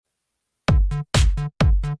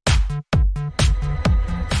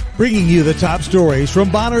Bringing you the top stories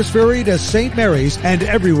from Bonners Ferry to St. Mary's and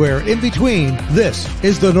everywhere in between. This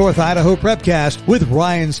is the North Idaho Prepcast with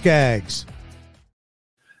Ryan Skaggs.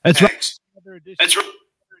 That's right. That's right.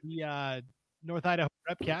 The North Idaho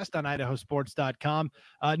Prepcast on idahosports.com.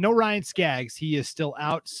 No Ryan Skaggs. He is still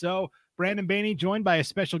out. So Brandon Baney joined by a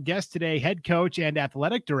special guest today, head coach and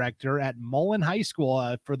athletic director at Mullen High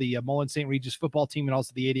School for the Mullen St. Regis football team and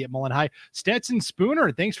also the AD at Mullen High. Stetson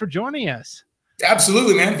Spooner, thanks for joining us.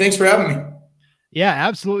 Absolutely, man. Thanks for having me. Yeah,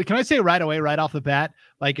 absolutely. Can I say right away, right off the bat,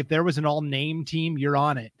 like if there was an all-name team, you're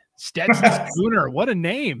on it. Stetson Spooner, what a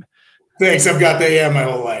name. Thanks. I've got that my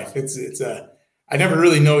whole life. I never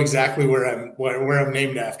really know exactly where I'm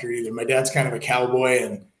named after either. My dad's kind of a cowboy,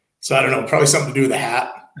 and so I don't know, probably something to do with a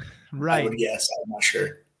hat. Right. I would guess. I'm not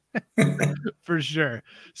sure. For sure.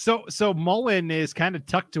 So Mullen is kind of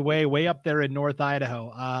tucked away way up there in North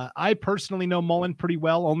Idaho. I personally know Mullen pretty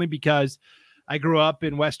well only because I grew up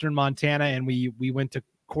in Western Montana and we went to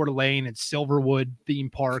Coeur d'Alene and Silverwood theme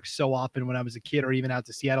parks so often when I was a kid, or even out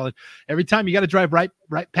to Seattle. And every time you got to drive right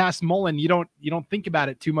past Mullen, you don't think about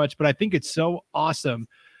it too much, but I think it's so awesome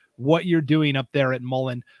what you're doing up there at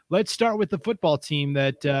Mullen. Let's start with the football team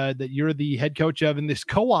that you're the head coach of in this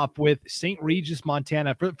co-op with St. Regis,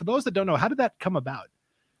 Montana. For those that don't know, how did that come about?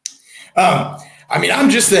 I'm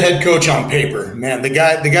just the head coach on paper, man. The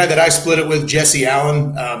guy that I split it with, Jesse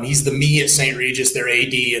Allen, he's the me at St. Regis, their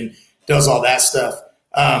AD, and does all that stuff.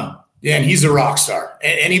 And he's a rock star.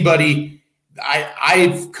 Anybody,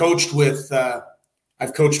 I've coached with,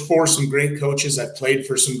 I've coached for some great coaches. I've played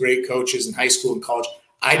for some great coaches in high school and college.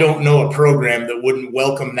 I don't know a program that wouldn't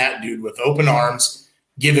welcome that dude with open arms,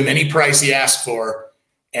 give him any price he asked for,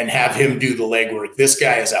 and have him do the legwork. This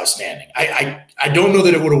guy is outstanding. I don't know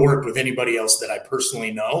that it would have worked with anybody else that I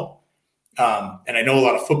personally know. And I know a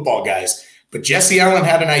lot of football guys, but Jesse Allen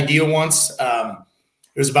had an idea once. It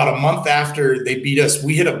was about a month after they beat us.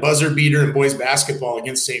 We hit a buzzer beater in boys basketball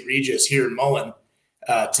against St. Regis here in Mullen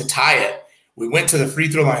to tie it. We went to the free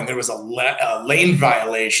throw line. There was a lane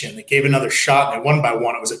violation. They gave another shot, and they won by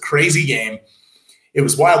one. It was a crazy game. It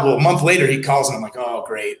was wild. Well, a month later, he calls, and I'm like, oh,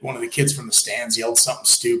 great. One of the kids from the stands yelled something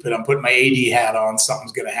stupid. I'm putting my AD hat on.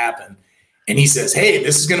 Something's going to happen. And he says, hey,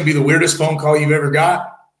 this is going to be the weirdest phone call you've ever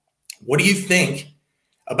got. What do you think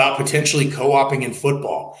about potentially co-oping in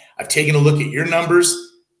football? I've taken a look at your numbers.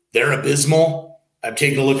 They're abysmal. I've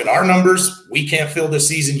taken a look at our numbers. We can't fill this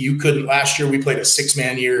season. You couldn't last year. We played a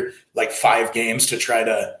 6-man year, like 5 games to try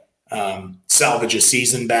to salvage a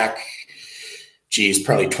season back. Geez,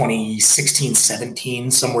 probably 2016,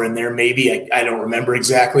 17, somewhere in there, maybe. I don't remember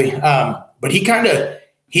exactly. But he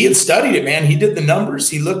had studied it, man. He did the numbers.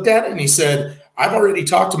 He looked at it and he said, I've already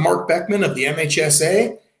talked to Mark Beckman of the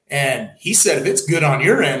MHSA. And he said, if it's good on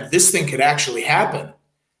your end, this thing could actually happen.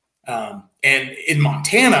 And in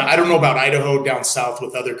Montana, I don't know about Idaho down south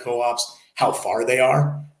with other co-ops, how far they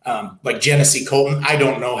are. Like Genesee Colton, I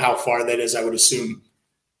don't know how far that is. I would assume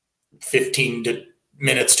 15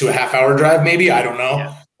 minutes to a half-hour drive, maybe. I don't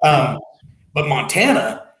know. Yeah. But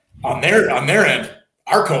Montana, on their end,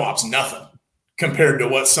 our co-op's nothing compared to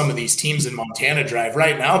what some of these teams in Montana drive.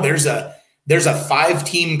 Right now, there's a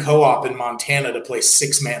 5-team co-op in Montana to play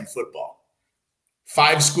 6-man football.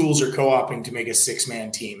 5 schools are co-oping to make a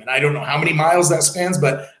 6-man team. And I don't know how many miles that spans,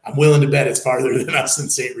 but I'm willing to bet it's farther than us in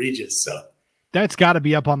St. Regis. So that's got to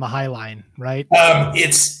be up on the High Line, right?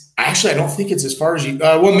 It's actually, I don't think it's as far as you.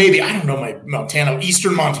 Well, maybe. I don't know my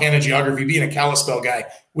Eastern Montana geography. Being a Kalispell guy,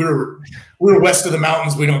 we're west of the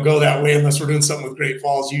mountains. We don't go that way unless we're doing something with Great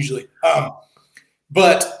Falls usually.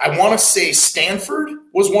 But I want to say Stanford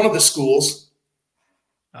was one of the schools.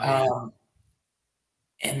 And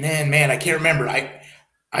then, man, I can't remember.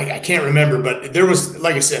 I can't remember, but there was,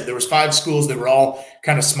 like I said, there was 5 schools that were all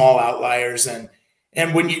kind of small outliers. And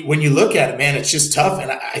when you look at it, man, it's just tough.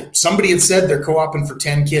 And somebody had said they're co-oping for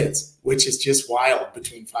 10 kids, which is just wild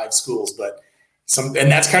between 5 schools. And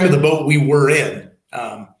that's kind of the boat we were in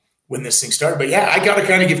when this thing started. But yeah, I got to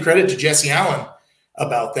kind of give credit to Jesse Allen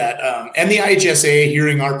about that. And the IHSA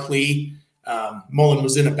hearing our plea. Mullen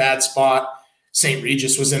was in a bad spot. St.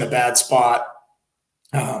 Regis was in a bad spot.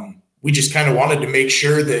 We just kind of wanted to make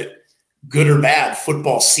sure that good or bad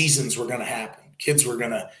football seasons were going to happen. Kids were going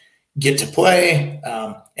to get to play.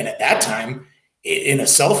 And at that time, in a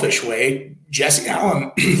selfish way, Jesse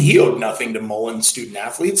Allen, he owed nothing to Mullen student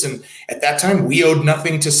athletes. And at that time, we owed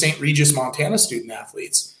nothing to St. Regis, Montana student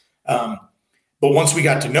athletes. But once we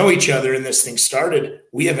got to know each other and this thing started,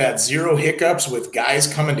 we have had 0 hiccups with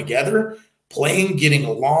guys coming together, playing, getting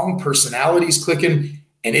along, personalities clicking.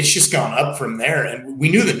 And it's just gone up from there. And we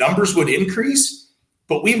knew the numbers would increase,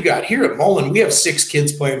 but we've got here at Mullen, we have 6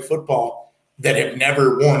 kids playing football that have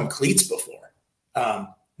never worn cleats before.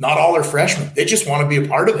 Not all are freshmen. They just want to be a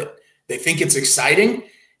part of it. They think it's exciting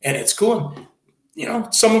and it's cool. And,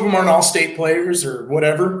 some of them aren't all-state players or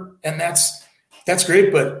whatever, and that's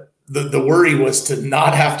great. But the worry was to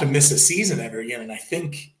not have to miss a season ever again. And I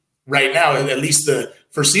think right now, at least the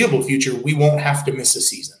foreseeable future, we won't have to miss a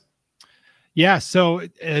season. Yeah. So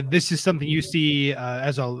this is something you see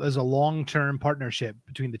as a long-term partnership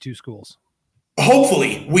between the two schools.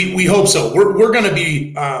 Hopefully, we hope so. We're going to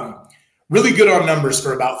be really good on numbers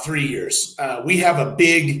for about 3 years. We have a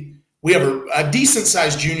decent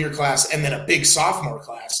sized junior class and then a big sophomore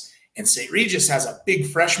class. And St. Regis has a big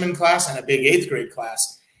freshman class and a big 8th grade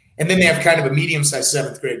class. And then they have kind of a medium sized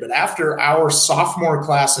 7th grade. But after our sophomore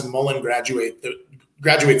class and Mullen graduates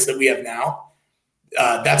that we have now,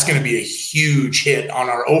 that's going to be a huge hit on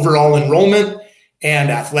our overall enrollment and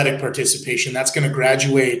athletic participation. That's going to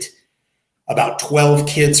graduate about 12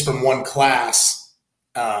 kids from one class.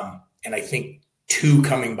 And I think 2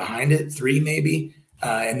 coming behind it, 3 maybe.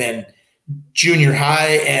 And then junior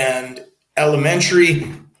high and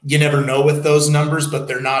elementary, you never know with those numbers, but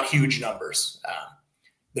they're not huge numbers.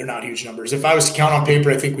 If I was to count on paper,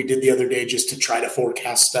 I think we did the other day just to try to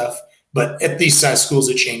forecast stuff. But at these size schools,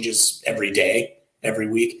 it changes every day, every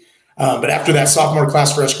week. But after that sophomore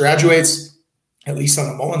class for us graduates, at least on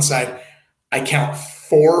the Mullen side, I count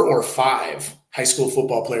 4 or 5 high school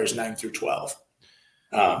football players, 9 through 12.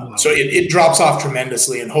 Wow. So it drops off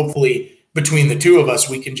tremendously. And hopefully between the two of us,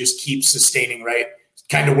 we can just keep sustaining right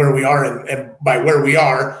kind of where we are. And by where we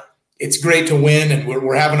are, it's great to win. And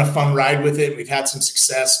we're having a fun ride with it. We've had some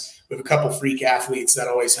success. We have a couple freak athletes. That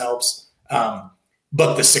always helps.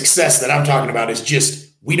 But the success that I'm talking about is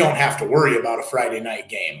just, we don't have to worry about a Friday night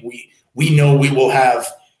game. We know we will have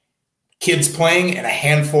kids playing and a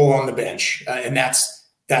handful on the bench. And that's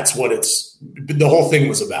what the whole thing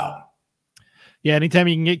was about. Yeah, anytime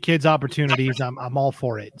you can get kids opportunities, I'm all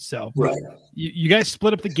for it. So right. You guys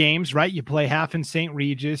split up the games, right? You play half in St.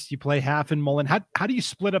 Regis, you play half in Mullen. How do you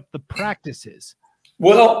split up the practices?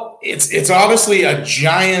 Well, it's obviously a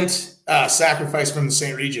giant sacrifice from the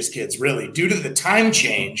St. Regis kids, really. Due to the time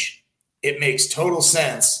change, it makes total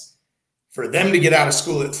sense for them to get out of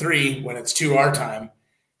school at 3 when it's 2 our time,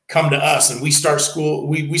 come to us, and we start school.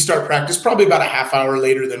 We start practice probably about a half hour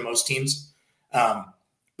later than most teams.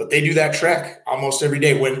 But they do that trek almost every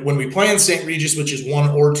day. When we play in St. Regis, which is 1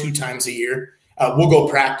 or 2 times a year, we'll go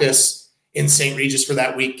practice in St. Regis for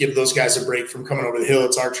that week, give those guys a break from coming over the hill.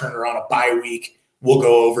 It's our turn. Or on a bye week, we'll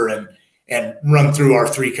go over and run through our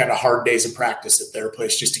 3 kind of hard days of practice at their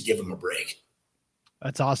place just to give them a break.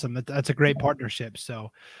 That's awesome. That's a great partnership.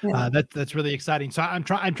 So that's really exciting. So I'm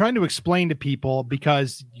trying to explain to people,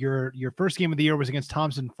 because your first game of the year was against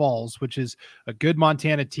Thompson Falls, which is a good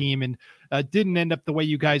Montana team, and didn't end up the way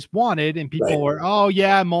you guys wanted. And people were, oh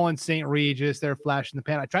yeah, Mullen, St. Regis, they're flash in the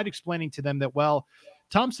pan. I tried explaining to them that, well,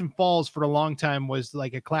 Thompson Falls for a long time was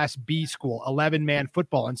like a Class B school, 11-man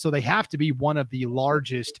football. And so they have to be one of the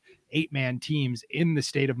largest 8-man teams in the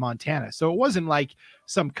state of Montana. So it wasn't like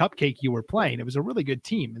some cupcake you were playing. It was a really good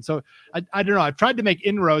team. And so I don't know. I've tried to make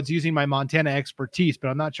inroads using my Montana expertise, but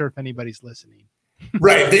I'm not sure if anybody's listening.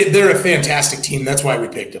 Right. They're a fantastic team. That's why we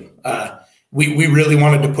picked them. We really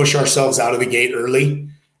wanted to push ourselves out of the gate early.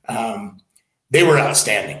 They were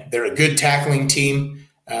outstanding. They're a good tackling team.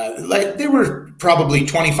 They were probably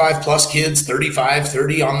 25 plus kids, 35,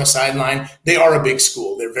 30 on the sideline. They are a big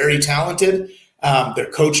school. They're very talented.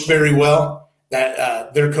 They're coached very well.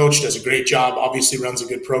 Their coach does a great job, obviously runs a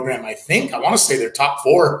good program. I want to say they're top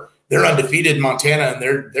 4. They're undefeated in Montana, and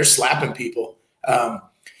they're slapping people.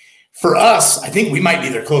 For us, I think we might be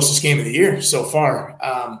their closest game of the year so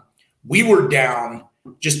far. We were down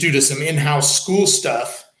just due to some in-house school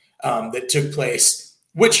stuff that took place,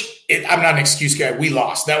 which I'm not an excuse guy. We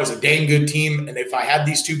lost. That was a dang good team. And if I had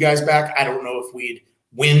these 2 guys back, I don't know if we'd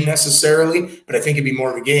win necessarily, but I think it'd be more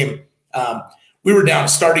of a game. We were down a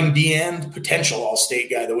starting D-end, potential all-state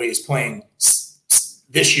guy, the way he's playing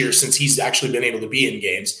this year since he's actually been able to be in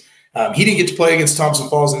games. He didn't get to play against Thompson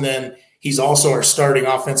Falls, and then he's also our starting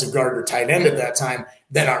offensive guard or tight end at that time.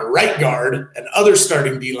 Then our right guard, and other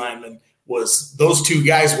starting D lineman, was those 2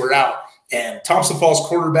 guys were out. And Thompson Falls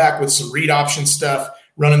quarterback with some read option stuff,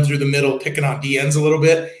 running through the middle, picking on D-ends a little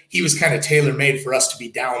bit. He was kind of tailor-made for us to be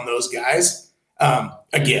down those guys.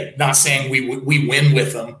 Again, not saying we win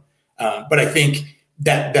with them, but I think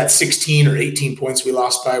that 16 or 18 points we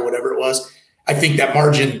lost by, whatever it was, I think that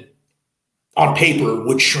margin on paper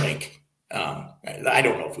would shrink. I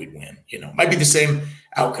don't know if we'd win. Might be the same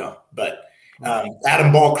outcome, but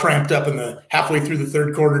Adam Ball cramped up in the halfway through the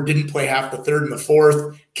third quarter, didn't play half the third and the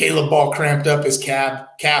fourth. Caleb Ball cramped up his calf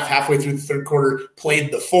halfway through the third quarter,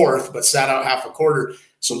 played the fourth, but sat out half a quarter.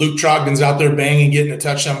 So Luke Trogdon's out there banging, getting a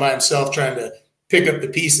touchdown by himself, trying to pick up the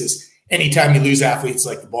pieces. Anytime you lose athletes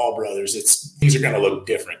like the Ball brothers, things are going to look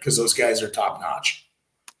different because those guys are top notch.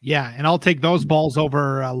 Yeah, and I'll take those balls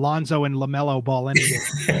over Lonzo and LaMelo Ball any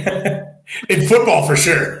day. In football, for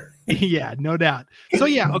sure. Yeah, no doubt. So,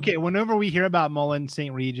 yeah, okay, whenever we hear about Mullen,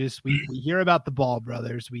 St. Regis, we hear about the Ball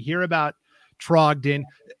brothers, we hear about Trogdon.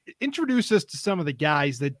 Introduce us to some of the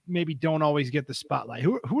guys that maybe don't always get the spotlight.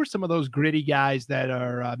 Who are some of those gritty guys that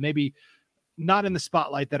are maybe not in the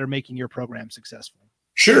spotlight that are making your program successful?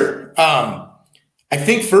 Sure. I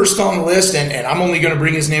think first on the list, and I'm only going to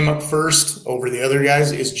bring his name up first over the other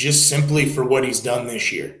guys, is just simply for what he's done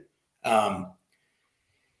this year.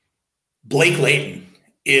 Blake Layton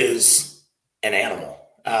is an animal.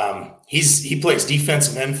 He plays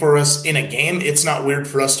defensive end for us in a game. It's not weird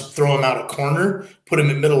for us to throw him out a corner, put him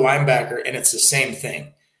at middle linebacker, and it's the same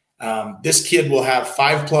thing. This kid will have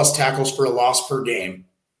 5+ tackles for a loss per game,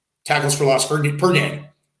 tackles for loss per game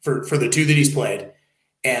for the 2 that he's played.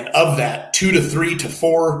 And of that, 2 to 3 to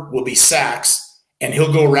 4 will be sacks, and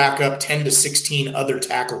he'll go rack up 10 to 16 other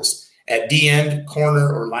tackles at D end,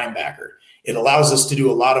 corner, or linebacker. It allows us to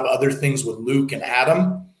do a lot of other things with Luke and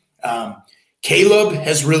Adam. Caleb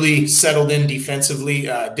has really settled in defensively,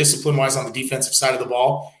 discipline-wise on the defensive side of the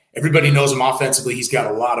ball. Everybody knows him offensively. He's got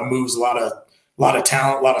a lot of moves, a lot of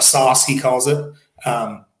talent, a lot of sauce, he calls it.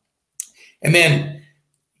 And then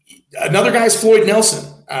another guy is Floyd Nelson.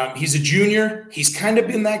 He's a junior. He's kind of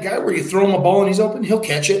been that guy where you throw him a ball and he's open, he'll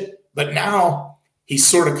catch it. But now he's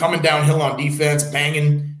sort of coming downhill on defense,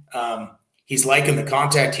 banging. He's liking the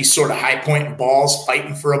contact. He's sort of high-pointing balls,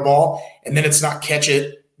 fighting for a ball. And then it's not catch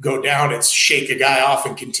it, go down. It's shake a guy off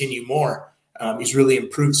and continue more. He's really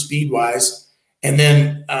improved speed-wise. And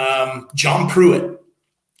then John Pruitt.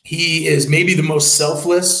 He is maybe the most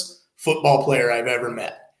selfless football player I've ever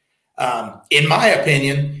met. In my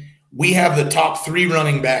opinion, we have the top 3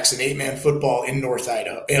 running backs in 8-man football in North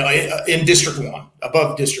Idaho, in District 1,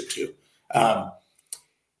 above District 2.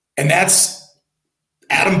 And that's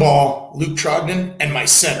Adam Ball, Luke Trogdon, and my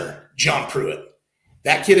center, John Pruitt.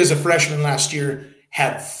 That kid as a freshman last year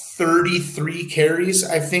had 33 carries,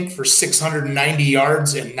 I think, for 690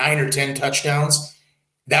 yards and 9 or 10 touchdowns.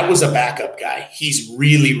 That was a backup guy. He's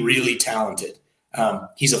really, really talented.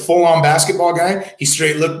 He's a full-on basketball guy. He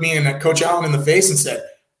straight looked me and Coach Allen in the face and said,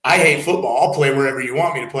 I hate football. I'll play wherever you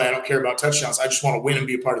want me to play. I don't care about touchdowns. I just want to win and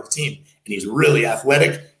be a part of the team. And he's really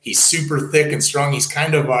athletic. He's super thick and strong. He's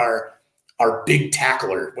kind of our big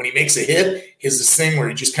tackler. When he makes a hit, he has this thing where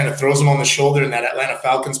he just kind of throws him on the shoulder. In that Atlanta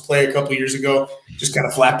Falcons play a couple of years ago, just kind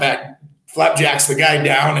of flapjacks the guy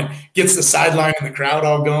down and gets the sideline and the crowd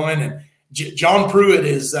all going. And John Pruitt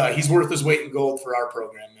he's worth his weight in gold for our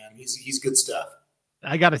program, man. He's good stuff.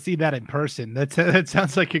 I got to see that in person. That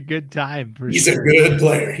sounds like a good time. He's a good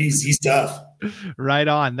player. He's tough. Right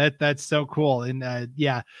on. That's so cool. And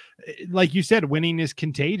yeah, like you said, winning is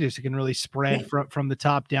contagious. It can really spread from the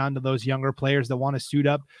top down to those younger players that want to suit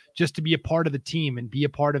up just to be a part of the team and be a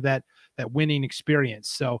part of that winning experience.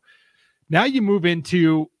 So now you move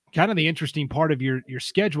into kind of the interesting part of your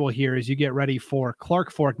schedule here as you get ready for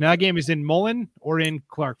Clark Fork. Now, that game is in Mullen or in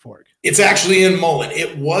Clark Fork? It's actually in Mullen.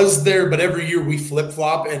 It was there, but every year we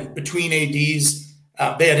flip-flop, and between ADs,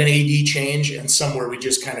 they had an AD change, and somewhere we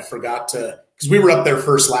just kind of forgot to – because we were up there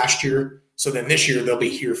first last year, so then this year they'll be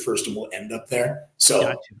here first and we'll end up there. So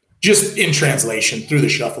gotcha. Just in translation, through the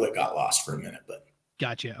shuffle, it got lost for a minute. But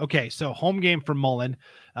gotcha. Okay, so home game for Mullen.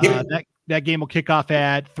 Yep. That game will kick off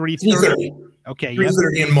at 3:30. Okay.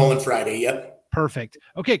 3:30 in Mullen Friday. Yep. Perfect.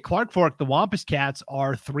 Okay. Clark Fork, the Wampus Cats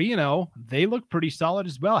are 3-0. They look pretty solid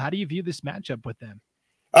as well. How do you view this matchup with them?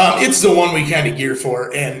 It's the one we kind of gear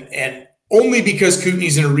for, and only because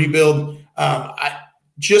Kootenai's in a rebuild.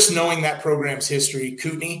 Just knowing that program's history,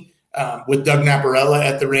 Kootenai with Doug Naparella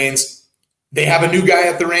at the reins, they have a new guy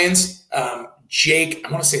at the reins. Jake,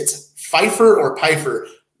 I want to say it's Pfeiffer or Piper.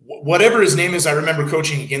 Whatever his name is, I remember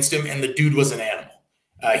coaching against him, and the dude was an animal.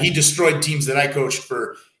 He destroyed teams that I coached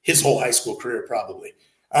for his whole high school career, probably.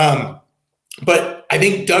 But I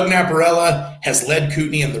think Doug Naparella has led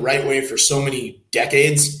Kootenai in the right way for so many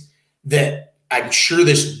decades that I'm sure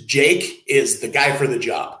this Jake is the guy for the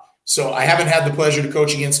job. So I haven't had the pleasure to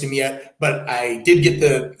coach against him yet, but I did get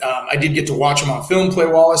to watch him on film play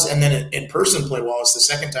Wallace, and then in person play Wallace the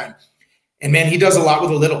second time. And man, he does a lot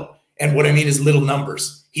with a little. And what I mean is little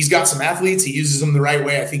numbers. He's got some athletes. He uses them the right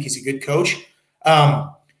way. I think he's a good coach.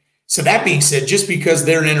 So that being said, just because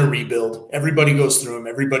they're in a rebuild, everybody goes through them.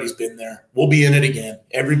 Everybody's been there. We'll be in it again.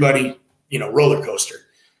 Everybody, roller coaster.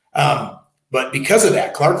 But because of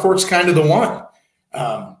that, Clark Fork's kind of the one.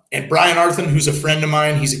 And Brian Arthur, who's a friend of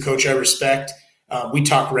mine, he's a coach I respect. We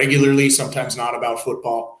talk regularly, sometimes not about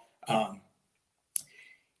football.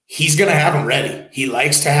 He's going to have them ready. He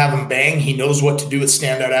likes to have them bang. He knows what to do with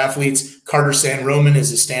standout athletes. Carter San Roman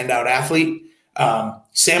is a standout athlete.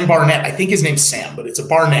 Sam Barnett, I think his name's Sam, but it's a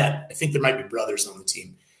Barnett. I think there might be brothers on the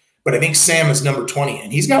team. But I think Sam is number 20,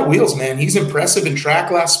 and he's got wheels, man. He's impressive in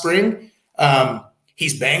track last spring.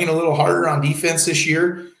 He's banging a little harder on defense this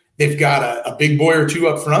year. They've got a big boy or two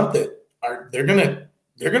up front that they're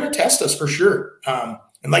gonna test us for sure.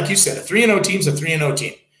 And like you said, a 3-0 team's a 3-0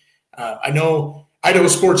 team. I know Idaho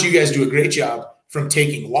Sports, you guys do a great job from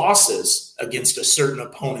taking losses against a certain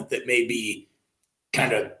opponent that may be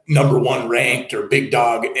kind of number one ranked or big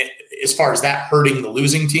dog as far as that hurting the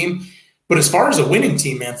losing team. But as far as a winning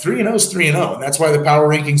team, man, 3-0 is 3-0. And that's why the power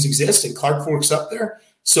rankings exist, and Clark Fork's up there.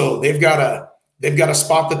 So they've got a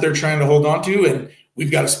spot that they're trying to hold on to, and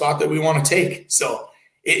we've got a spot that we want to take. So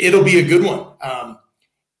it'll be a good one.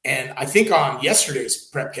 And I think on yesterday's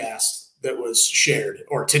prepcast that was shared,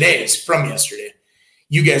 or today's from yesterday,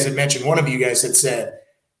 you guys had mentioned, one of you guys had said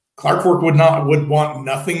Clark Fork would want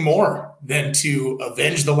nothing more than to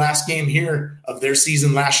avenge the last game here of their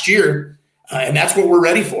season last year. And that's what we're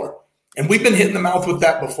ready for. And we've been hitting the mouth with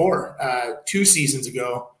that before. 2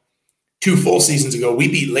 full seasons ago, we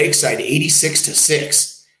beat Lakeside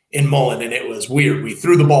 86-6 in Mullen, and it was weird. We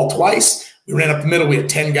threw the ball twice. We ran up the middle. We had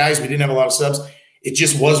 10 guys. We didn't have a lot of subs. It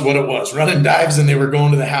just was what it was. Running dives, and they were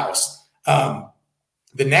going to the house.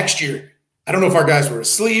 The next year, I don't know if our guys were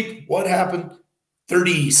asleep. What happened?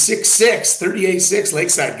 36-6, 38-6.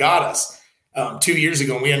 Lakeside got us 2 years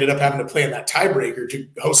ago, and we ended up having to play in that tiebreaker to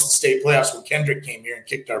host the state playoffs when Kendrick came here and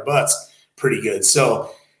kicked our butts pretty good.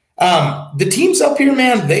 So the teams up here,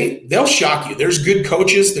 man, they'll shock you. There's good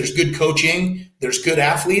coaches. There's good coaching. There's good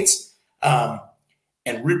athletes.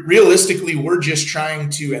 And realistically, we're just trying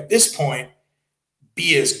to, at this point,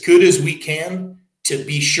 be as good as we can to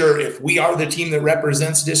be sure if we are the team that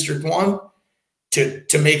represents District 1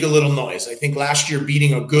 to make a little noise. I think last year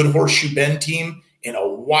beating a good Horseshoe Bend team in a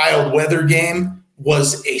wild weather game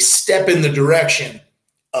was a step in the direction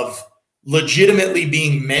of legitimately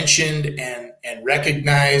being mentioned and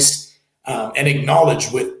recognized and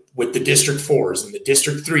acknowledged with the District 4s and the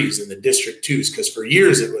District 3s and the District 2s, because for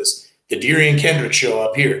years it was the Deary and Kendrick show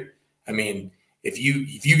up here. I mean, if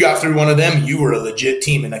you got through one of them, you were a legit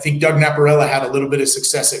team. And I think Doug Naparella had a little bit of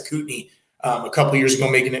success at Kootenai a couple of years ago,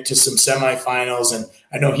 making it to some semifinals. And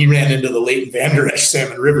I know he ran into the Leighton Vander Esch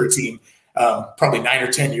Salmon River team probably 9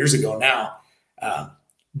 or 10 years ago now.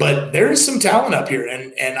 But there is some talent up here.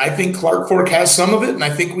 And I think Clark Fork has some of it. And I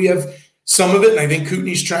think we have some of it. And I think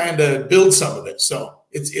Kootenai's trying to build some of it. So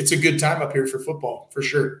it's a good time up here for football, for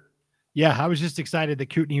sure. Yeah, I was just excited that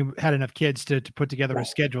Kootenai had enough kids to put together a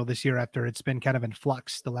schedule this year after it's been kind of in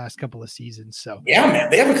flux the last couple of seasons. So yeah, man,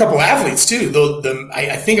 they have a couple athletes too.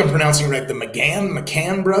 I think I'm pronouncing it right. The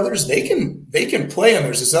McCann brothers, they can play. And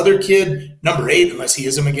there's this other kid, number 8, unless he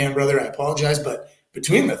is a McCann brother, I apologize. But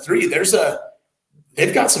between the three,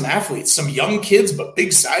 they've got some athletes, some young kids, but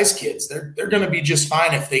big size kids. They're going to be just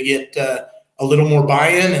fine if they get a little more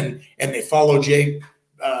buy-in and they follow Jake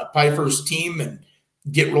Pfeiffer's team and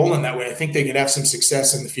get rolling that way. I think they could have some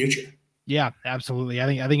success in the future. Yeah, absolutely.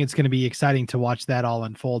 I think it's going to be exciting to watch that all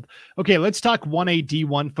unfold. Okay, let's talk 1A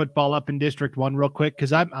D1 football up in District 1 real quick,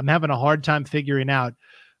 because I'm having a hard time figuring out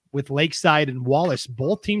with Lakeside and Wallace.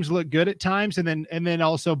 Both teams look good at times, and then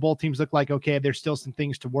also both teams look like, okay, there's still some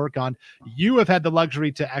things to work on. You have had the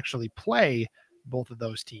luxury to actually play both of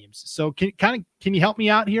those teams. So can you help me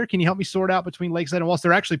out here? Can you help me sort out between Lakeside and Wallace?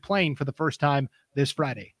 They're actually playing for the first time this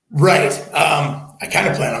Friday. Right. I kind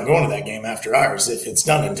of plan on going to that game after ours if it's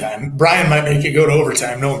done in time. Brian might make it go to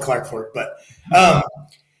overtime, knowing Clark Fork. But, I'm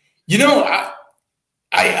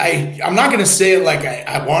not going to say it like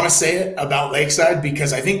I want to say it about Lakeside,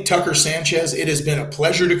 because I think Tucker Sanchez, it has been a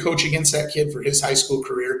pleasure to coach against that kid for his high school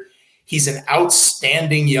career. He's an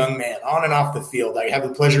outstanding young man on and off the field. I have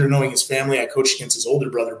the pleasure of knowing his family. I coached against his older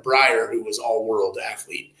brother, Briar, who was all-world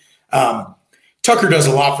athlete. Tucker does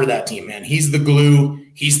a lot for that team, man. He's the glue.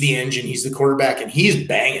 He's the engine. He's the quarterback, and he's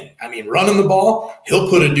banging. I mean, running the ball, he'll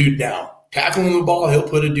put a dude down. Tackling the ball, he'll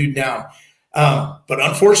put a dude down. But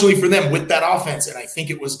unfortunately for them, with that offense, and I think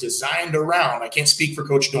it was designed around, I can't speak for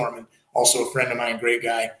Coach Dorman, also a friend of mine, great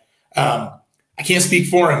guy. I can't speak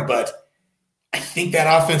for him, but I think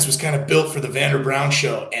that offense was kind of built for the Vander Brown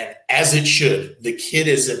show, and as it should. The kid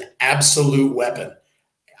is an absolute weapon.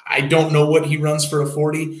 I don't know what he runs for a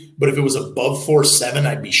 40, but if it was above 4.7,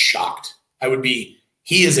 I'd be shocked.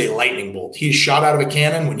 He is a lightning bolt. He's shot out of a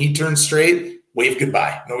cannon. When he turns straight, wave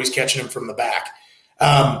goodbye. Nobody's catching him from the back.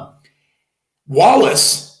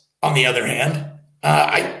 Wallace, on the other hand,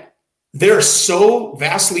 they're so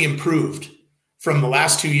vastly improved from the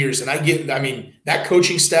last 2 years. And that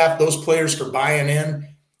coaching staff, those players for buying in,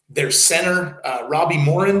 their center, Robbie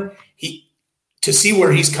Morin, to see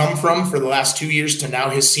where he's come from for the last 2 years to now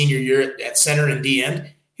his senior year at center and D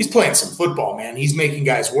end, he's playing some football, man. He's making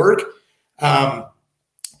guys work.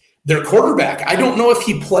 Their quarterback, I don't know if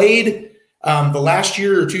he played the last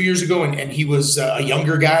year or 2 years ago and he was a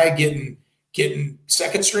younger guy getting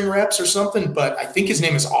second string reps or something, but I think his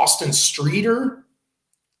name is Landon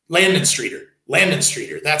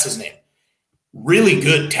Streeter. That's his name. Really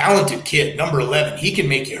good, talented kid, number 11. He can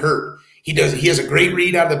make you hurt. He has a great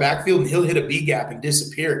read out of the backfield and he'll hit a B gap and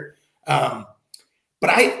disappear. Wallace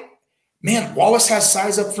has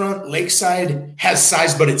size up front. Lakeside has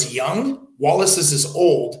size, but it's young. Wallace is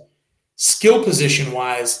old. Skill position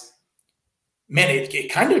wise, man,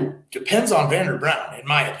 it kind of depends on Vander Brown, in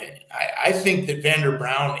my opinion. I think that Vander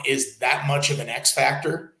Brown is that much of an X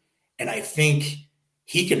factor, and I think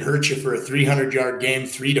he can hurt you for a 300-yard game,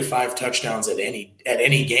 3 to 5 touchdowns at any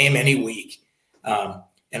game, any week.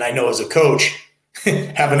 And I know as a coach,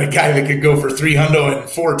 having a guy that could go for 300 and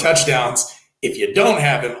 4 touchdowns, if you don't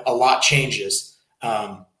have him, a lot changes.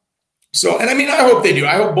 I hope they do.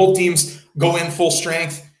 I hope both teams go in full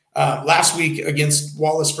strength. Last week against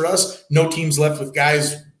Wallace for us, no teams left with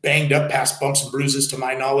guys banged up past bumps and bruises to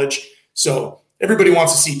my knowledge. So everybody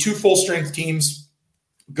wants to see 2 full-strength teams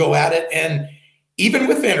go at it. And even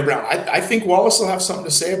with Vander Brown, I think Wallace will have something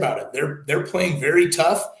to say about it. They're playing very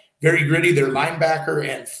tough, very gritty. Their linebacker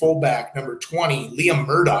and fullback, number 20, Liam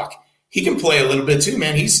Murdoch, he can play a little bit too,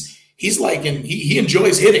 man. He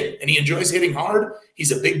enjoys hitting, and he enjoys hitting hard.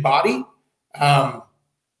 He's a big body. I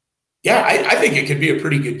think it could be a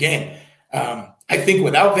pretty good game. I think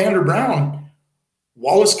without Vander Brown,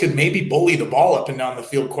 Wallace could maybe bully the ball up and down the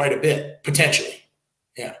field quite a bit, potentially.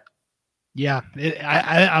 Yeah. Yeah,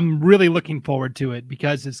 I'm really looking forward to it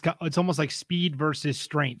because it's almost like speed versus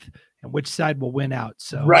strength and which side will win out.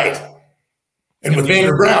 So right. And with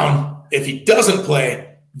Vander Brown, if he doesn't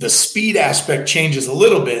play, the speed aspect changes a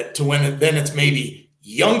little bit to then it's maybe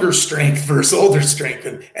younger strength versus older strength.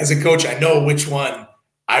 And as a coach, I know which one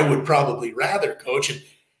I would probably rather coach. And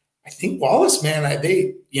I think Wallace, man,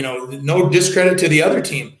 no discredit to the other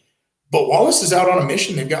team, but Wallace is out on a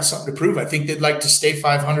mission. They've got something to prove. I think they'd like to stay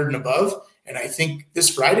 500 and above. And I think this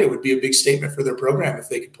Friday would be a big statement for their program if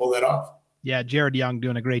they could pull that off. Yeah, Jared Young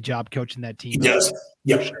doing a great job coaching that team. He does.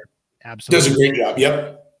 Yep. Sure. Absolutely. Does a great job.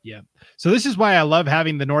 Yep. Yeah. So this is why I love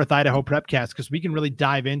having the North Idaho Prepcast, because we can really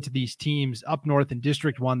dive into these teams up north in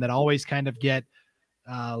District 1 that always kind of get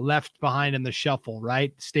left behind in the shuffle,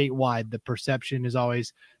 right? Statewide, the perception is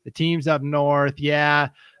always the teams up north. Yeah.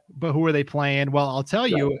 But who are they playing? Well, I'll tell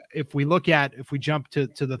you, if we jump to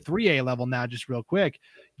the 3A level now, just real quick,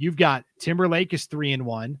 you've got Timberlake is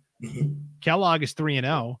 3-1, Kellogg is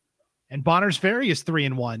 3-0, and Bonners Ferry is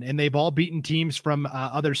 3-1, and they've all beaten teams from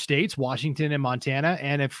other states, Washington and Montana,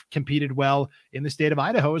 and have competed well in the state of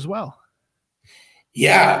Idaho as well.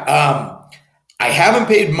 Yeah, I haven't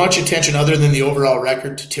paid much attention other than the overall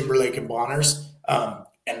record to Timberlake and Bonners,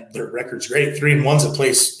 and their record's great. 3-1's a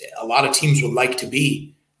place a lot of teams would like to be.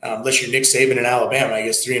 Unless you're Nick Saban in Alabama, I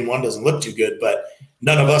guess 3-1 doesn't look too good, but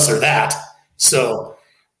none of us are that. So,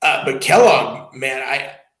 but Kellogg, man,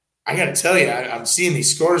 I got to tell you, I'm seeing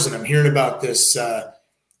these scores and I'm hearing about this. I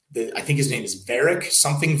think his name is Varick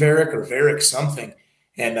something,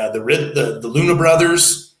 and the Luna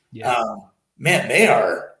brothers. Yeah. Man,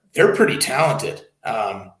 they're pretty talented.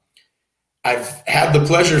 I've had the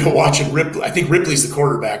pleasure of watching Ripley. I think Ripley's the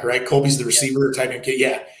quarterback, right? Colby's the receiver, tight end kid.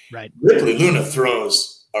 Yeah, right. Ripley Luna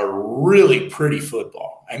throws a really pretty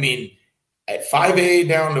football. I mean, at 5A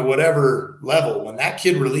down to whatever level, when that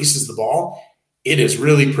kid releases the ball, it is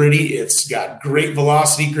really pretty. It's got great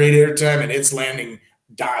velocity, great airtime, and it's landing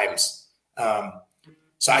dimes.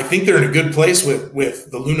 So I think they're in a good place with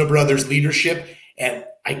the Luna brothers' leadership. And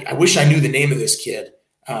I wish I knew the name of this kid.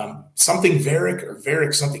 Something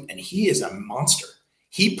Varick something, and he is a monster.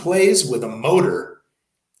 He plays with a motor.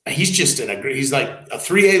 He's like a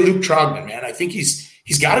 3A Luke Trogman, man. I think he's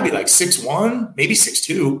got to be like 6'1", maybe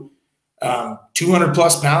 6'2", 200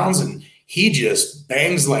 plus pounds, and he just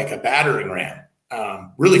bangs like a battering ram.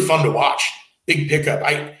 Really fun to watch. Big pickup.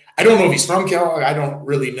 I don't know if he's from Kellogg. I don't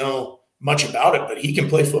really know much about it, but he can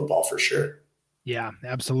play football for sure. Yeah,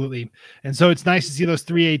 absolutely. And so it's nice to see those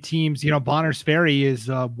 3A teams. Bonners Ferry is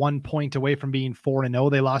 1 point away from being 4-0.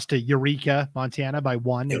 They lost to Eureka, Montana by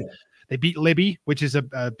 1, and they beat Libby, which is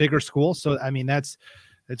a bigger school. So, I mean, that's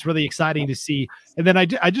really exciting to see. And then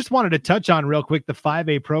I just wanted to touch on real quick the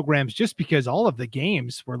 5A programs, just because all of the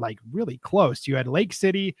games were like really close. You had Lake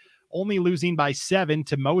City only losing by 7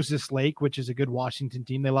 to Moses Lake, which is a good Washington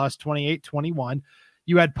team. They lost 28-21.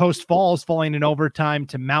 You had Post Falls falling in overtime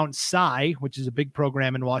to Mount Si, which is a big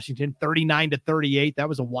program in Washington, 39-38. That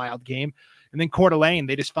was a wild game. And then Coeur d'Alene,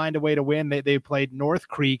 they just find a way to win. They played North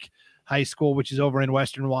Creek High School, which is over in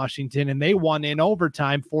Western Washington, and they won in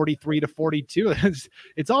overtime 43-42.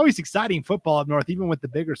 It's always exciting football up north, even with the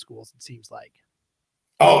bigger schools, it seems like.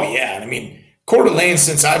 Oh, yeah. I mean, Coeur d'Alene,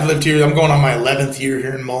 since I've lived here, I'm going on my 11th year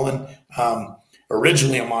here in Mullen.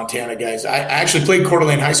 Originally a Montana guys. I actually played Coeur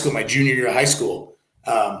d'Alene High School my junior year of high school.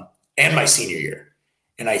 And my senior year.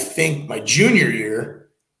 And I think my junior year,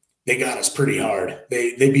 they got us pretty hard.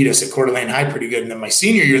 They beat us at Coeur d'Alene High pretty good. And then my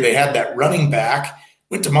senior year, they had that running back,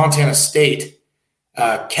 went to Montana State.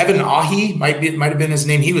 Kevin Ahi might have been his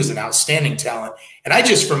name. He was an outstanding talent. And I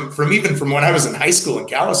just, from when I was in high school in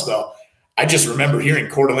Kalispell, I just remember hearing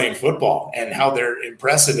Coeur d'Alene football and how they're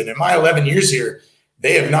impressive. And in my 11 years here,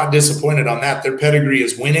 they have not disappointed on that. Their pedigree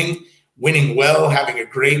is winning well, having a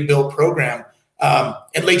great built program.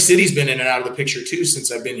 And Lake City's been in and out of the picture too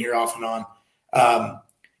since I've been here off and on.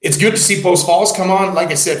 It's good to see Post Falls come on. Like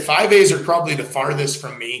I said, 5As are probably the farthest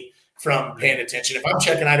from me from paying attention. If I'm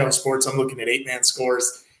checking Idaho sports, I'm looking at 8-man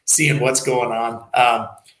scores, seeing what's going on.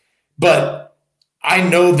 But I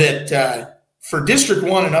know that for District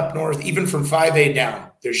 1 and up north, even from 5A down,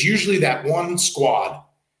 there's usually that one squad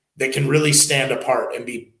that can really stand apart and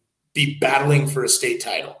be battling for a state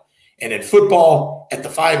title. And in football, at the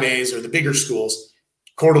 5As or the bigger schools,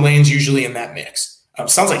 Coeur d'Alene's usually in that mix.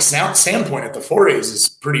 Sounds like Sandpoint at the 4As is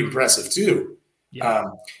pretty impressive too. Yeah.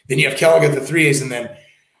 Then you have Kellogg at the 3As, and then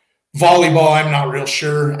volleyball, I'm not real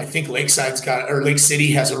sure. I think Lake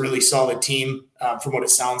City has a really solid team from what it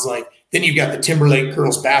sounds like. Then you've got the Timberlake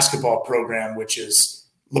girls basketball program, which is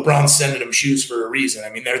LeBron's sending them shoes for a reason. I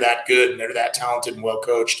mean, they're that good and they're that talented and well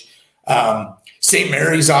coached. St.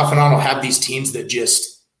 Mary's off and on will have these teams that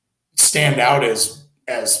just stand out as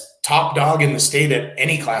top dog in the state at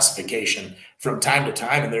any classification from time to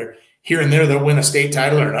time. And they're here and there, they'll win a state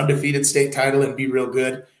title or an undefeated state title and be real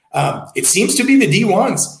good. It seems to be the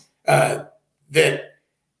D1s that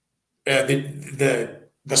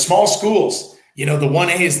the small schools, the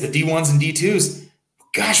 1As, the D1s and D2s,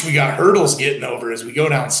 gosh, we got hurdles getting over as we go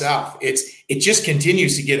down south. It just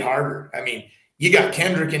continues to get harder. I mean, you got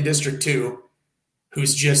Kendrick in District 2,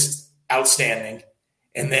 who's just outstanding.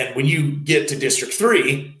 And then when you get to District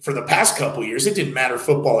 3, for the past couple of years, it didn't matter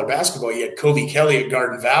football or basketball. You had Covey Kelly at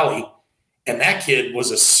Garden Valley, and that kid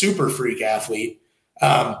was a super freak athlete.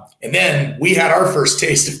 And then we had our first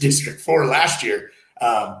taste of District 4 last year,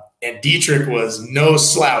 and Dietrich was no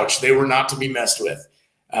slouch. They were not to be messed with.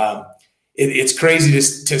 It's crazy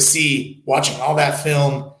to see, watching all that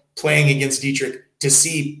film, playing against Dietrich, to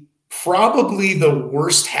see probably the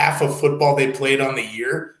worst half of football they played on the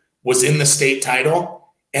year was in the state title,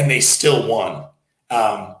 and they still won.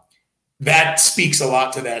 That speaks a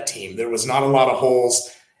lot to that team. There was not a lot of holes.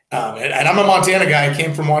 And I'm a Montana guy. I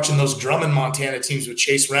came from watching those Drummond Montana teams with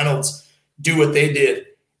Chase Reynolds do what they did.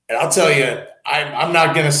 And I'll tell you, I'm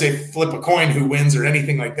not going to say flip a coin who wins or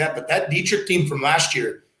anything like that, but that Dietrich team from last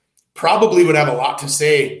year probably would have a lot to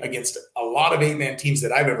say against a lot of 8-man teams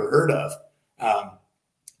that I've ever heard of.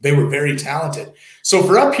 They were very talented. So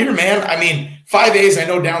for up here, man, I mean, 5As, I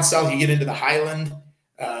know down south you get into the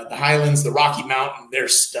Highlands, the Rocky Mountain, they're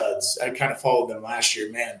studs. I kind of followed them last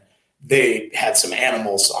year, man. They had some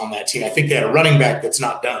animals on that team. I think they had a running back that's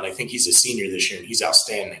not done. I think he's a senior this year, and he's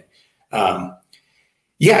outstanding.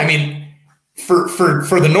 Yeah, I mean, for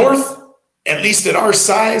the North, at least at our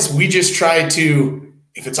size, we just try to,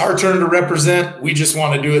 if it's our turn to represent, we just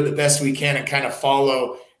want to do it the best we can and kind of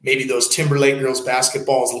follow maybe those Timberlake girls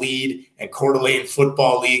basketball's lead and Coeur d'Alene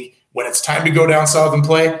football league. When it's time to go down south and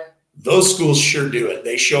play, those schools sure do it.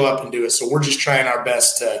 They show up and do it. So we're just trying our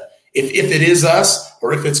best to, if it is us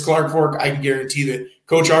or if it's Clark Fork, I can guarantee that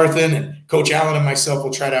Coach Arthen and Coach Allen and myself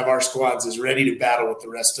will try to have our squads as ready to battle with the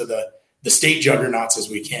rest of the state juggernauts as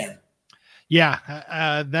we can.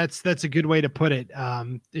 Yeah, that's a good way to put it.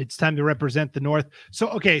 It's time to represent the North.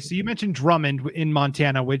 So you mentioned Drummond in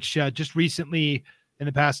Montana, which just recently in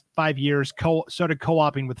the past 5 years started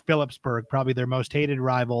co-oping with Phillipsburg, probably their most hated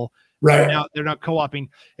rival. Right. They're not co-oping.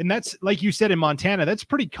 And that's, like you said, in Montana, that's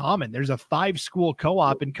pretty common. There's a 5-school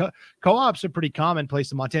co-op, and co-ops are pretty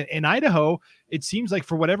commonplace in Montana. In Idaho, it seems like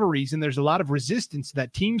for whatever reason, there's a lot of resistance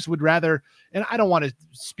that teams would rather, and I don't want to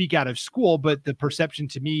speak out of school, but the perception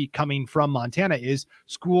to me coming from Montana is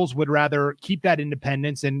schools would rather keep that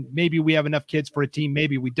independence, and maybe we have enough kids for a team,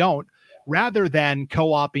 maybe we don't, rather than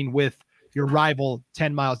co-oping with your rival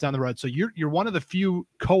 10 miles down the road. So you're one of the few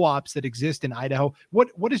co-ops that exist in Idaho.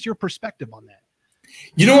 What is your perspective on that?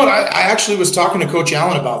 You know what? I actually was talking to Coach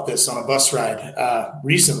Allen about this on a bus ride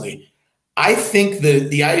recently. I think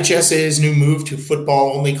the IHSA's new move to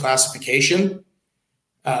football only classification,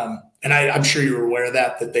 and I'm sure you were aware of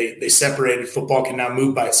that they separated. Football can now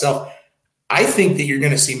move by itself. I think that you're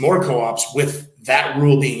going to see more co-ops with that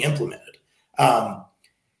rule being implemented.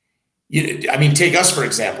 Take us, for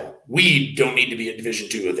example. We don't need to be at Division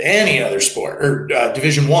II with any other sport, or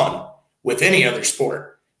Division I with any other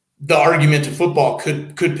sport. The argument to football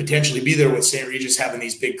could potentially be there with St. Regis having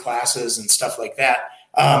these big classes and stuff like that.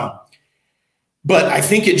 But I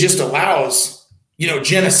think it just allows,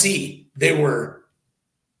 Genesee, they were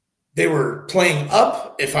playing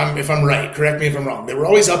up. If I'm right, correct me if I'm wrong. They were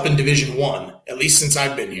always up in Division I, at least since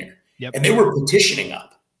I've been here. Yep. And they were petitioning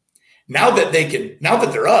up. Now that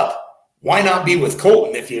they're up, why not be with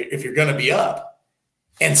Colton if you're going to be up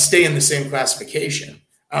and stay in the same classification?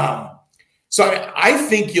 So I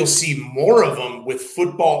think you'll see more of them with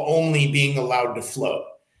football only being allowed to float.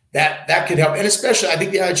 That could help. And especially, I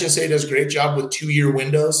think the IHSA does a great job with 2-year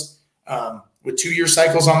windows, with 2-year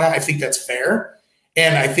cycles on that. I think that's fair.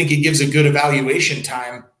 And I think it gives a good evaluation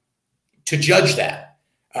time to judge that.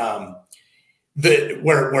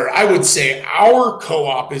 Where I would say our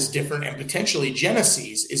co-op is different, and potentially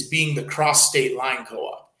Genesee's is being the cross state line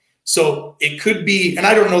co-op. So it could be, and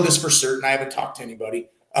I don't know this for certain, I haven't talked to anybody,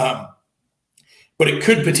 but it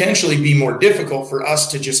could potentially be more difficult for us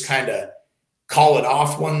to just kind of call it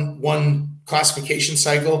off one classification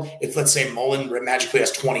cycle. If, let's say, Mullen magically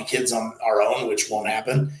has 20 kids on our own, which won't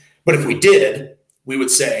happen. But if we did, we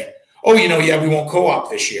would say, we won't co-op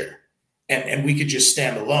this year. And we could just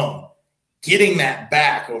stand alone. Getting that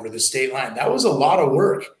back over the state line, that was a lot of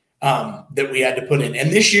work that we had to put in. And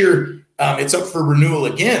this year, it's up for renewal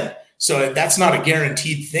again. So that's not a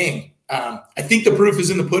guaranteed thing. I think the proof is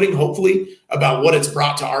in the pudding, hopefully, about what it's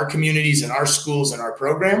brought to our communities and our schools and our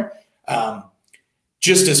program.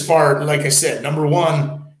 Just as far, like I said, number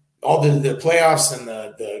one, all the playoffs and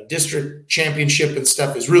the district championship and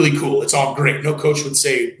stuff is really cool. It's all great. No coach would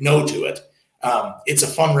say no to it. It's a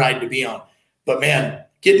fun ride to be on. But, man,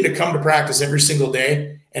 getting to come to practice every single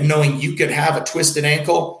day and knowing you could have a twisted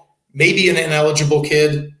ankle, maybe an ineligible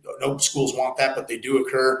kid, no schools want that, but they do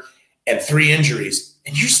occur, and 3 injuries,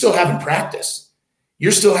 and you're still having practice.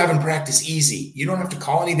 You're still having practice easy. You don't have to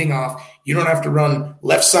call anything off. You don't have to run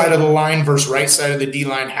left side of the line versus right side of the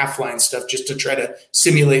D-line, half-line stuff just to try to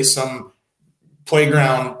simulate some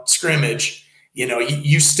playground scrimmage.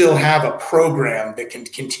 You still have a program that can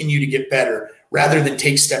continue to get better rather than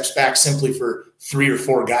take steps back simply for 3 or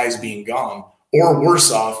 4 guys being gone, or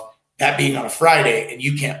worse off, that being on a Friday and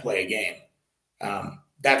you can't play a game.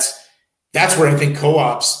 That's where I think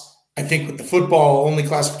co-ops, with the football only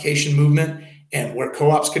classification movement and where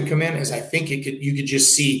co-ops could come in, is I think you could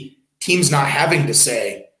just see teams not having to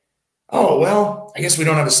say, I guess we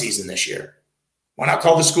don't have a season this year. Why not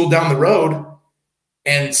call the school down the road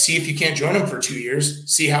and see if you can't join them for 2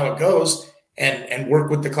 years, see how it goes, and work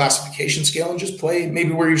with the classification scale and just play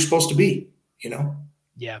maybe where you're supposed to be,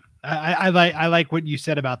 Yeah, I like what you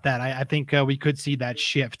said about that. I think we could see that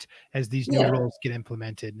shift as these new rules get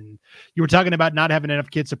implemented. And you were talking about not having enough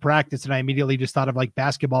kids to practice, and I immediately just thought of like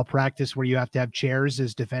basketball practice where you have to have chairs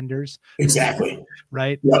as defenders. Exactly.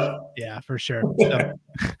 Right? Yep. Yeah, for sure. So,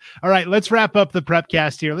 all right, let's wrap up the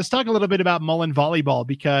Prepcast here. Let's talk a little bit about Mullen volleyball,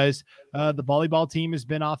 because the volleyball team has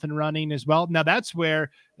been off and running as well. Now that's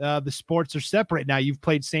where the sports are separate. Now you've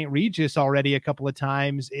played St. Regis already a couple of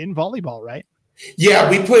times in volleyball, right? Yeah,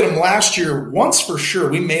 we played them last year once for sure.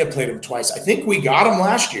 We may have played them twice. I think we got them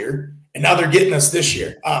last year, and now they're getting us this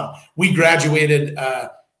year. We graduated a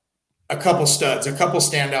couple studs, a couple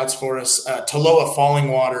standouts for us. Taloa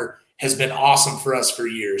Fallingwater has been awesome for us for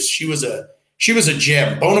years. She was a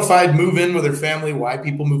gem, bona fide move in with her family. Why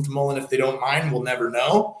people move to Mullen if they don't mind, we'll never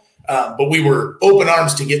know. But we were open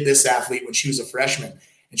arms to get this athlete when she was a freshman,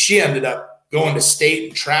 and she ended up going to state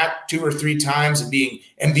and track 2 or 3 times and being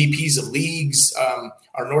MVPs of leagues,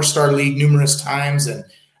 our North Star League numerous times. And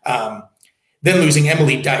then losing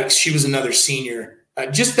Emily Dykes. She was another senior.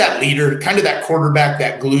 Just that leader, kind of that quarterback,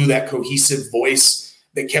 that glue, that cohesive voice.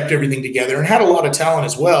 that kept everything together and had a lot of talent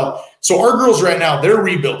as well. So our girls right now, they're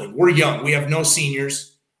rebuilding. We're young. We have no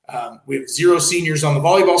seniors. We have 0 seniors on the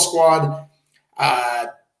volleyball squad.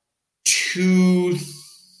 2,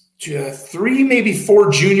 3, maybe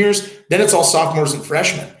 4 juniors. Then it's all sophomores and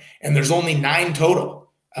freshmen. And there's only 9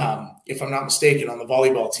 total, if I'm not mistaken, on the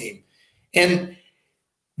volleyball team. And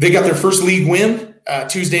they got their first league win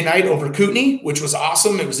Tuesday night over Kootenai, which was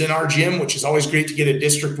awesome. It was in our gym, which is always great to get a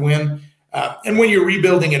district win. And when you're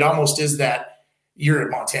rebuilding, it almost is that you're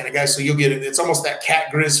a Montana guy, so you'll get it. It's almost that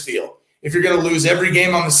Cat Grizz feel. If you're going to lose every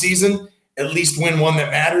game on the season, at least win one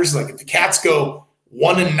that matters. Like if the Cats go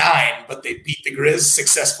 1-9, but they beat the Grizz,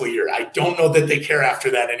 successful year. I don't know that they care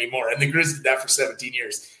after that anymore. And the Grizz did that for 17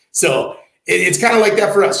 years. So it's kind of like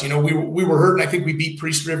that for us. You know, we were hurt, and I think we beat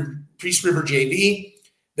Priest River JV.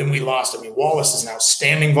 Then we lost. I mean, Wallace is an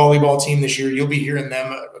outstanding volleyball team this year. You'll be hearing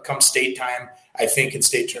them come state time, I think, in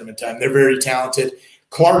state tournament time. They're very talented.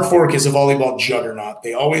 Clark Fork is a volleyball juggernaut.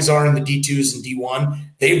 They always are in the D2s and D1.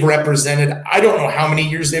 They've represented, I don't know how many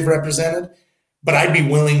years they've represented, but I'd be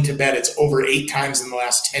willing to bet it's over 8 times in the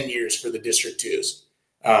last 10 years for the District 2s,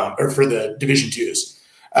 or for the Division 2s.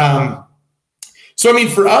 So, I mean,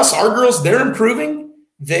 for us, our girls, they're improving.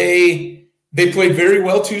 They played very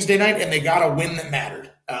well Tuesday night, and they got a win that mattered.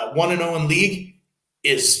 1-0 in league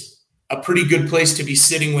is a pretty good place to be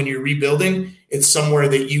sitting when you're rebuilding. It's somewhere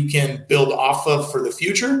that you can build off of for the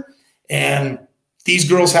future. And these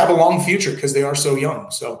girls have a long future because they are so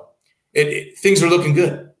young. So things are looking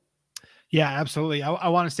good. Yeah, absolutely. I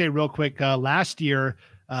want to say real quick, last year,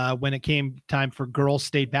 when it came time for girls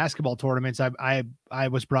state basketball tournaments, I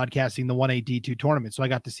was broadcasting the 1A D2 tournament. So I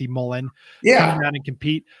got to see Mullen come down and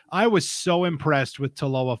compete. I was so impressed with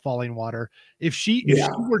Taloa Falling Water. If she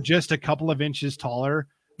were just a couple of inches taller,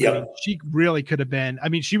 I mean, she really could have been. I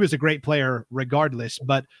mean, she was a great player regardless,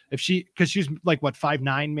 but because she's like what,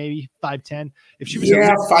 5'9", maybe 5'10". If she was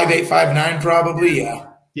 5'8", 5'9", probably.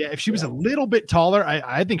 Yeah, if she was a little bit taller,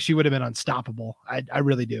 I think she would have been unstoppable. I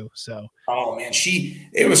really do. So. Oh man,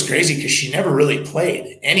 it was crazy because she never really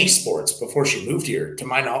played any sports before she moved here. To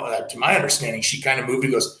my understanding, she kind of moved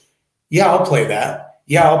and goes, "Yeah, I'll play that.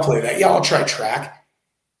 Yeah, I'll play that. Yeah, I'll try track."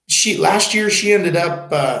 Last year she ended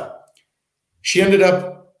up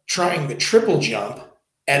trying the triple jump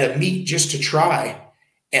at a meet just to try,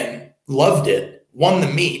 and loved it. Won the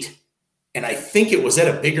meet, and I think it was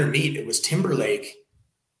at a bigger meet. It was Timberlake.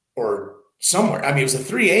 Or somewhere. I mean, it was a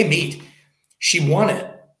 3A meet. She won it.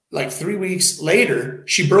 Like 3 weeks later,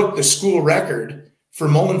 she broke the school record for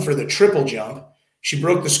Mullen for the triple jump. She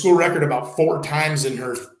broke the school record about 4 times in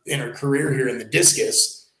her career here in the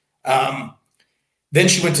discus. Then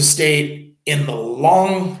she went to state in the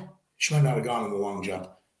long. She might not have gone in the long jump.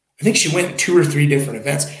 I think she went in 2 or 3 different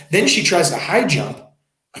events. Then she tries the high jump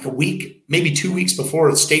like a week, maybe 2 weeks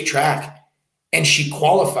before the state track, and she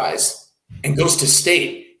qualifies and goes to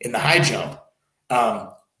state in the high jump.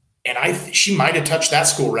 And she might have touched that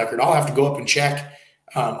school record. I'll have to go up and check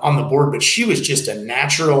on the board, but she was just a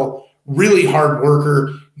natural, really hard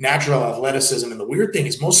worker, natural athleticism. And the weird thing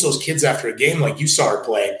is most of those kids after a game, like you saw her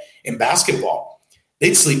play in basketball,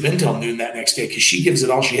 they'd sleep until noon that next day because she gives it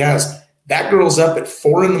all she has. That girl's up at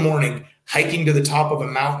 4 a.m, hiking to the top of a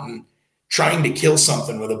mountain, trying to kill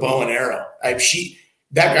something with a bow and arrow. I've seen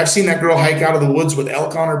that girl hike out of the woods with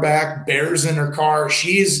elk on her back, bears in her car.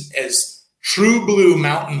 She's as true blue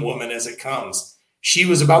mountain woman as it comes. She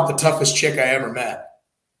was about the toughest chick I ever met.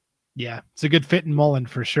 Yeah, it's a good fit in Mullen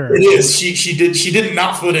for sure. It is. She did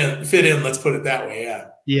not fit in. Let's put it that way. Yeah.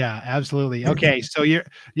 Yeah, absolutely. Okay, so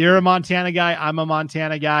you're a Montana guy. I'm a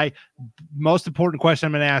Montana guy. Most important question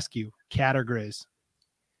I'm going to ask you: Cat or Grizz?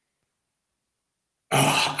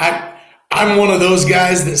 I'm one of those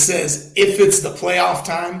guys that says if it's the playoff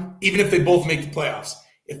time, even if they both make the playoffs,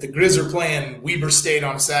 if the Grizz are playing Weber State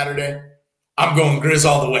on a Saturday, I'm going Grizz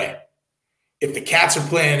all the way. If the Cats are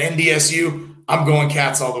playing NDSU, I'm going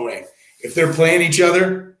Cats all the way. If they're playing each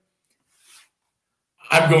other,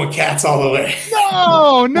 I'm going Cats all the way.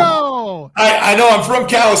 No. I know I'm from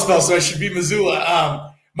Kalispell, so I should be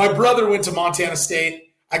Missoula. My brother went to Montana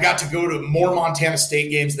State. I got to go to more Montana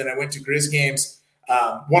State games than I went to Grizz games.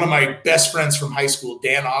 One of my best friends from high school,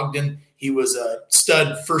 Dan Ogden, he was a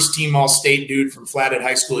stud first-team All-State dude from Flathead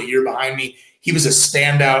High School a year behind me. He was a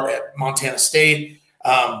standout at Montana State.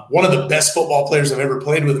 One of the best football players I've ever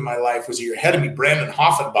played with in my life was a year ahead of me, Brandon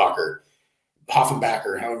Hoffenbacher,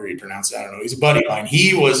 however you pronounce it, I don't know. He's a buddy of mine.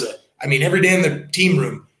 He was, every day in the team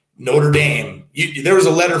room, Notre Dame, there was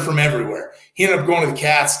a letter from everywhere. He ended up going to the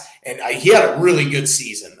Cats, and he had a really good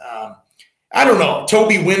season. I don't know.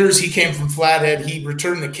 Toby Winters, he came from Flathead. He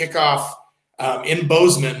returned the kickoff in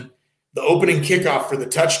Bozeman the opening kickoff for the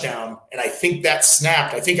touchdown, and I think that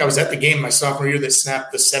snapped. I think I was at the game my sophomore year that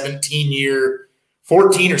snapped the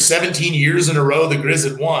 14 or 17 years in a row the Grizz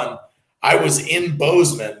had won. I was in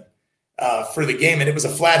Bozeman for the game, and it was a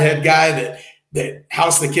flathead guy that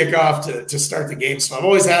housed the kickoff to start the game. So I've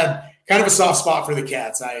always had kind of a soft spot for the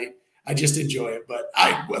Cats. I just enjoy it. But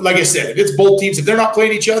like I said, if it's both teams, if they're not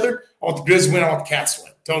playing each other, I want the Grizz to win, I want the Cats to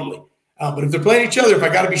win. Totally. But if they're playing each other, if I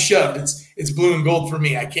got to be shoved, it's blue and gold for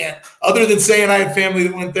me. I can't, other than saying I had family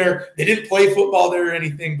that went there. They didn't play football there or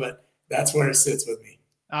anything, but that's where it sits with me.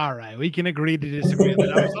 All right, we can agree to disagree.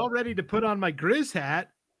 I was all ready to put on my Grizz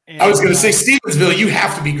hat. I was going to say, Stevensville, you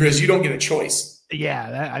have to be Grizz. You don't get a choice.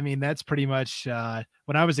 Yeah, that's pretty much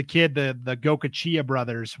when I was a kid, the Gokachia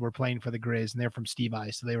brothers were playing for the Grizz, and they're from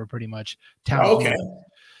Stevie, so they were pretty much town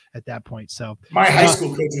at that point. So my high school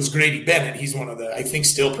coach was Grady Bennett. He's one of the, I think,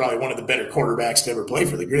 still probably one of the better quarterbacks to ever play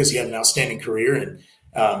for the Grizz. He had an outstanding career, and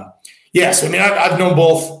so I mean, I've known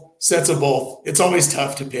both sets of both. It's always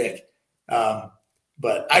tough to pick,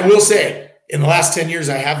 but I will say, in the last 10 years,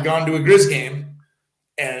 I have gone to a Grizz game,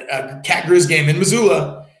 and a Cat Grizz game in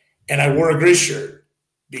Missoula, and I wore a Grizz shirt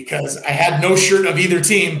because I had no shirt of either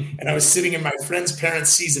team, and I was sitting in my friend's parents'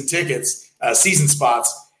 season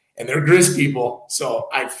spots. And they're Grizz people, so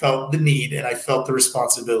I felt the need and I felt the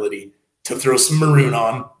responsibility to throw some maroon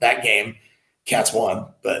on that game. Cats won,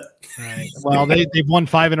 but right. Well, they've won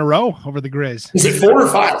 5 in a row over the Grizz. Is it 4 or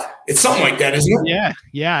 5? It's something like that, isn't it?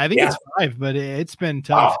 Yeah. I think it's 5, but it's been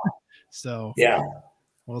tough. Wow. So yeah,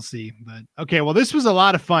 we'll see. But okay, well, this was a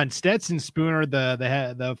lot of fun. Stetson Spooner,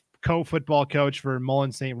 the co-football coach for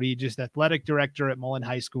Mullen St. Regis, athletic director at Mullen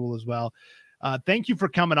High School as well. Thank you for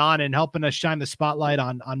coming on and helping us shine the spotlight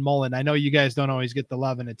on Mullen. I know you guys don't always get the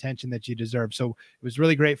love and attention that you deserve. So it was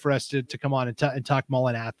really great for us to come on and talk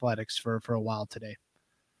Mullen athletics for a while today.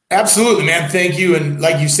 Absolutely, man. Thank you. And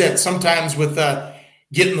like you said, sometimes with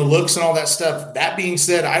getting the looks and all that stuff, that being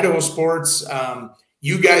said, Idaho sports,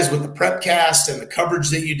 you guys with the Prepcast and the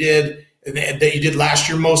coverage that you did last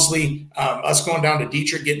year, mostly us going down to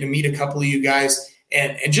Dietrich, getting to meet a couple of you guys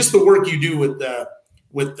and just the work you do with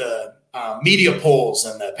the media polls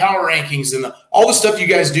and the power rankings and all the stuff you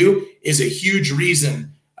guys do is a huge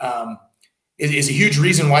reason. Is a huge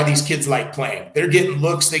reason why these kids like playing. They're getting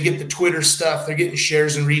looks, they get the Twitter stuff, they're getting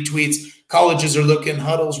shares and retweets. Colleges are looking,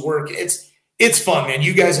 huddles work. It's fun, man.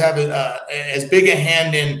 You guys have as big a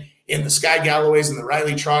hand in the Sky Galloways and the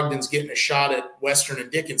Riley Trogdons getting a shot at Western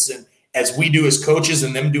and Dickinson as we do as coaches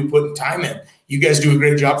and them do putting time in. You guys do a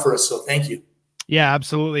great job for us, so thank you. Yeah,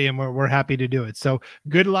 absolutely. And we're happy to do it. So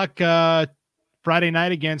good luck Friday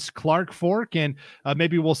night against Clark Fork. And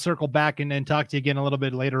maybe we'll circle back and talk to you again a little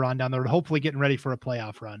bit later on down the road, hopefully getting ready for a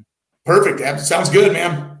playoff run. Perfect. That sounds good,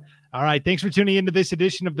 man. All right. Thanks for tuning into this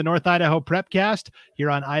edition of the North Idaho Prepcast here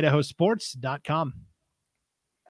on idahosports.com.